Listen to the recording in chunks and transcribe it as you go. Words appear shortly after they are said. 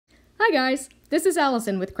Hi guys, this is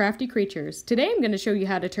Allison with Crafty Creatures. Today I'm going to show you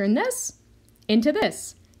how to turn this into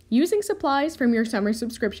this, using supplies from your summer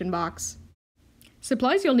subscription box.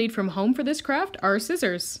 Supplies you'll need from home for this craft are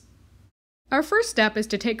scissors. Our first step is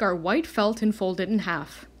to take our white felt and fold it in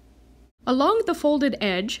half. Along the folded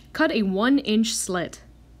edge, cut a 1-inch slit.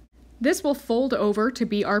 This will fold over to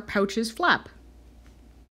be our pouch's flap.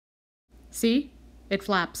 See? It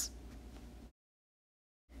flaps.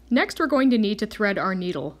 Next, we're going to need to thread our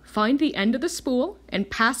needle. Find the end of the spool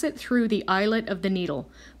and pass it through the eyelet of the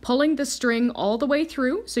needle, pulling the string all the way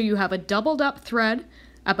through so you have a doubled up thread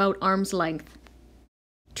about arm's length.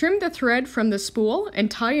 Trim the thread from the spool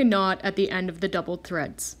and tie a knot at the end of the doubled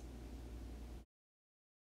threads.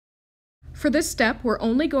 For this step, we're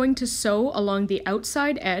only going to sew along the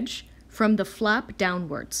outside edge from the flap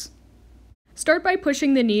downwards. Start by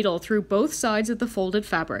pushing the needle through both sides of the folded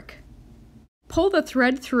fabric. Pull the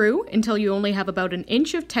thread through until you only have about 1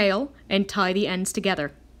 inch of tail and tie the ends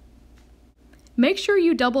together. Make sure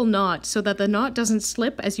you double knot so that the knot doesn't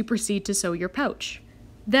slip as you proceed to sew your pouch.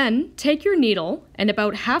 Then, take your needle and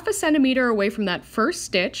about 1/2 centimeter away from that first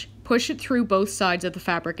stitch, push it through both sides of the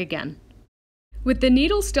fabric again. With the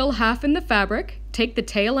needle still half in the fabric, take the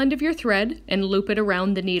tail end of your thread and loop it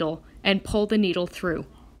around the needle and pull the needle through.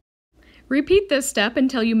 Repeat this step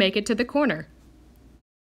until you make it to the corner.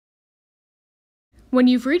 When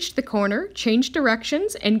you've reached the corner, change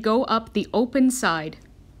directions and go up the open side.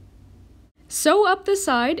 Sew up the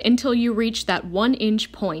side until you reach that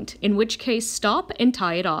 1-inch point, in which case stop and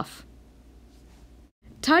tie it off.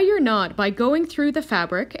 Tie your knot by going through the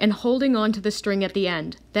fabric and holding on to the string at the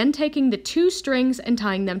end, then taking the 2 strings and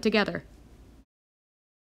tying them together.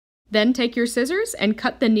 Then take your scissors and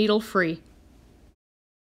cut the needle free.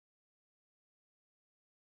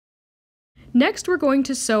 Next, we're going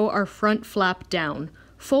to sew our front flap down.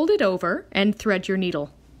 Fold it over and thread your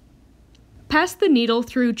needle. Pass the needle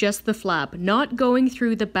through just the flap, not going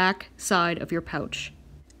through the back side of your pouch.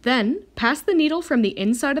 Then, pass the needle from the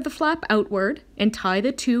inside of the flap outward and tie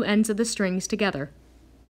the 2 ends of the strings together.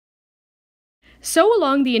 Sew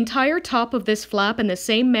along the entire top of this flap in the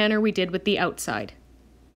same manner we did with the outside.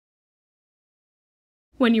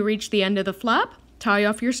 When you reach the end of the flap, tie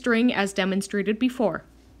off your string as demonstrated before.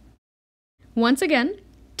 Once again,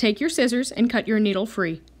 take your scissors and cut your needle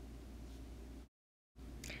free.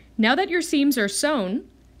 Now that your seams are sewn,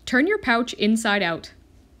 turn your pouch inside out.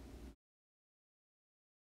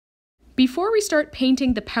 Before we start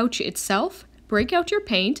painting the pouch itself, break out your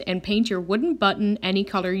paint and paint your wooden button any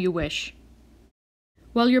color you wish.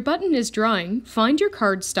 While your button is drying, find your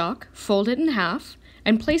cardstock, fold it in half,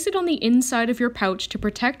 and place it on the inside of your pouch to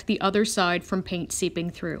protect the other side from paint seeping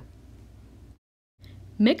through.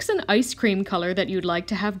 Mix an ice cream color that you'd like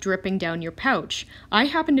to have dripping down your pouch. I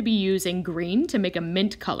happen to be using green to make a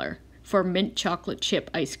mint color for mint chocolate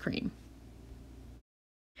chip ice cream.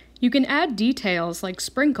 You can add details like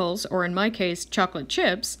sprinkles, or in my case, chocolate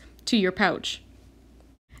chips, to your pouch.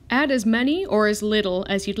 Add as many or as little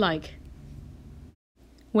as you'd like.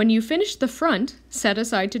 When you finish the front, set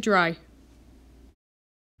aside to dry.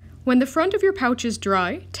 When the front of your pouch is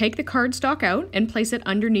dry, take the cardstock out and place it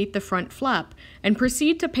underneath the front flap, and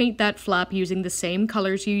proceed to paint that flap using the same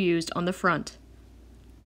colors you used on the front.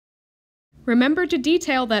 Remember to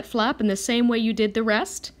detail that flap in the same way you did the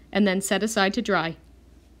rest, and then set aside to dry.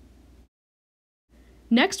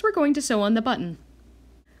 Next, we're going to sew on the button.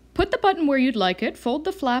 Put the button where you'd like it, fold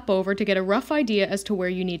the flap over to get a rough idea as to where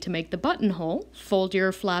you need to make the buttonhole, fold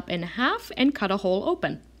your flap in half and cut a hole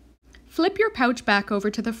open. Flip your pouch back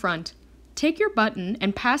over to the front. Take your button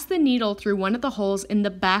and pass the needle through one of the holes in the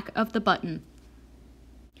back of the button.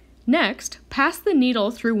 Next, pass the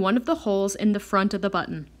needle through one of the holes in the front of the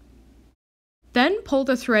button. Then pull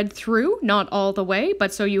the thread through, not all the way,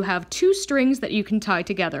 but so you have 2 strings that you can tie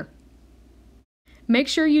together. Make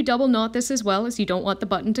sure you double knot this as well, as you don't want the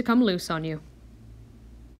button to come loose on you.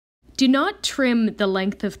 Do not trim the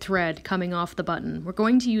length of thread coming off the button. We're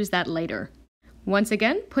going to use that later. Once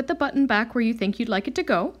again, put the button back where you think you'd like it to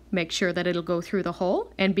go, make sure that it'll go through the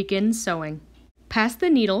hole, and begin sewing. Pass the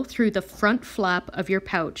needle through the front flap of your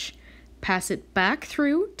pouch. Pass it back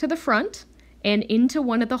through to the front and into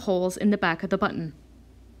one of the holes in the back of the button.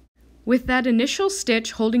 With that initial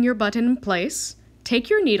stitch holding your button in place, take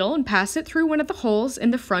your needle and pass it through one of the holes in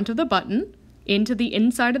the front of the button, into the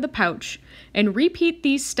inside of the pouch, and repeat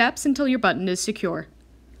these steps until your button is secure.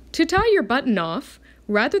 To tie your button off,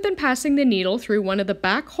 rather than passing the needle through one of the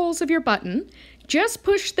back holes of your button, just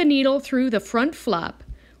push the needle through the front flap.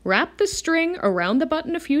 Wrap the string around the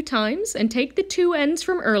button a few times and take the 2 ends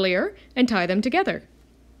from earlier and tie them together.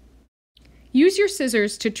 Use your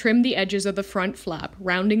scissors to trim the edges of the front flap,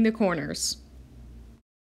 rounding the corners.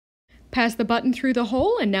 Pass the button through the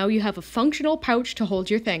hole, and now you have a functional pouch to hold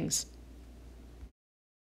your things.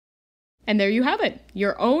 And there you have it,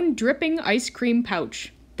 your own dripping ice cream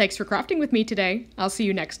pouch. Thanks for crafting with me today. I'll see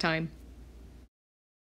you next time.